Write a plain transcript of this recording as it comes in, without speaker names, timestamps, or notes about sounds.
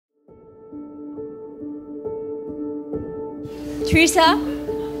Teresa,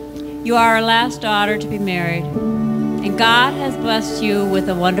 you are our last daughter to be married, and God has blessed you with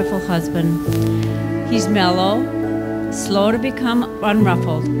a wonderful husband. He's mellow, slow to become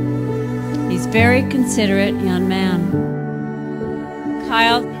unruffled. He's very considerate young man.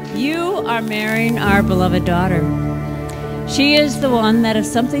 Kyle, you are marrying our beloved daughter. She is the one that if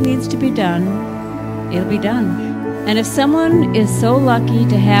something needs to be done, it'll be done. And if someone is so lucky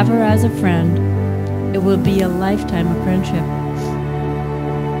to have her as a friend, it will be a lifetime of friendship.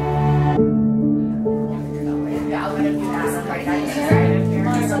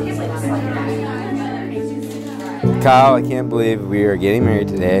 Kyle, I can't believe we are getting married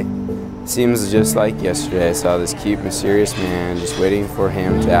today. Seems just like yesterday I saw this cute, mysterious man just waiting for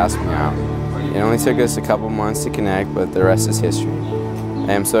him to ask me out. It only took us a couple months to connect, but the rest is history.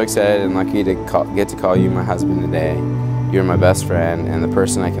 I am so excited and lucky to get to call you my husband today. You're my best friend and the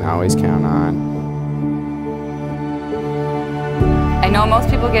person I can always count on. I know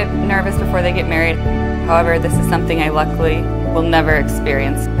most people get nervous before they get married. However, this is something I luckily will never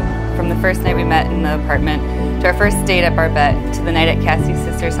experience. From the first night we met in the apartment, to our first date at Barbette, to the night at Cassie's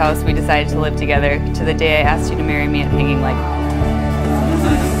sister's house we decided to live together, to the day I asked you to marry me at Hanging Light.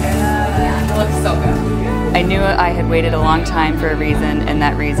 It looks so good. I knew I had waited a long time for a reason, and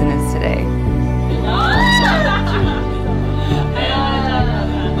that reason is today.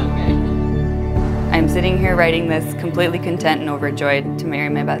 I'm sitting here writing this completely content and overjoyed to marry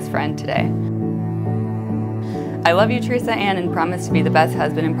my best friend today. I love you, Teresa Ann, and promise to be the best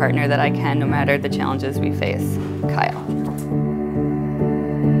husband and partner that I can, no matter the challenges we face. Kyle.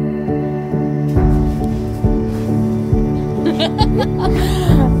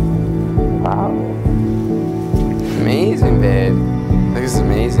 Wow. Amazing, babe. This is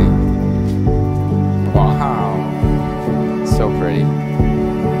amazing. Wow. So pretty.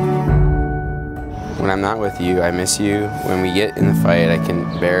 When I'm not with you, I miss you. When we get in the fight, I can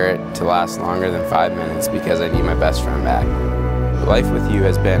bear it to last longer than 5 minutes because I need my best friend back. Life with you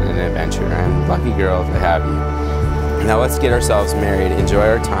has been an adventure. I'm a lucky girl to have you. Now let's get ourselves married, enjoy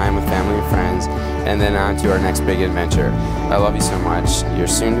our time with family and friends, and then on to our next big adventure. I love you so much. Your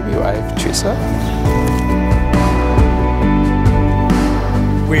soon-to-be wife, Teresa.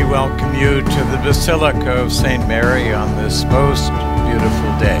 We welcome you to the Basilica of St. Mary on this most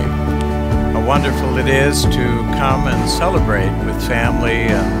beautiful day. How wonderful it is to come and celebrate with family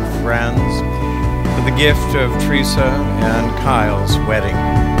and friends for the gift of Teresa and Kyle's wedding.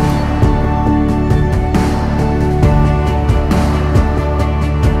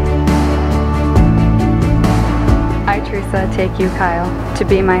 I, Teresa, take you, Kyle, to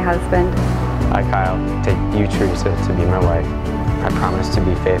be my husband. I, Kyle, take you, Teresa, to be my wife. I promise to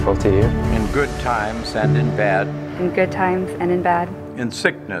be faithful to you. In good times and in bad. In good times and in bad. In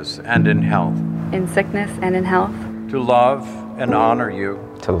sickness and in health. In sickness and in health. To love and honor you.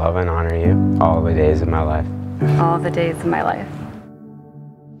 To love and honor you all the days of my life. All the days of my life.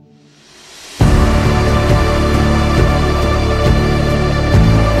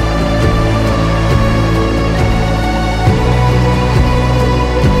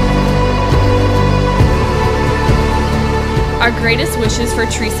 Our greatest wishes for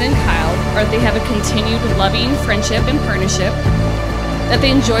Teresa and Kyle are that they have a continued loving friendship and partnership, that they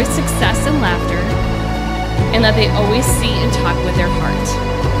enjoy success and laughter, and that they always see and talk with their heart.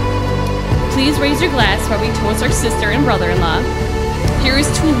 Please raise your glass while we toast our sister and brother-in-law. Here is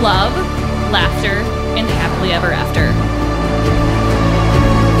to love, laughter, and happily ever after.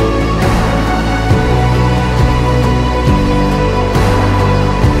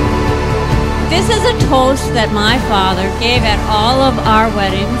 This is a toast that my father gave at all of our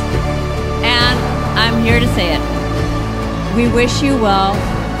weddings, and I'm here to say it. We wish you well,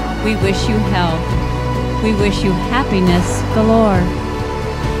 we wish you health, we wish you happiness galore.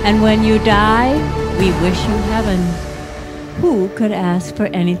 And when you die, we wish you heaven. Who could ask for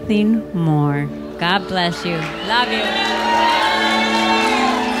anything more? God bless you. Love you.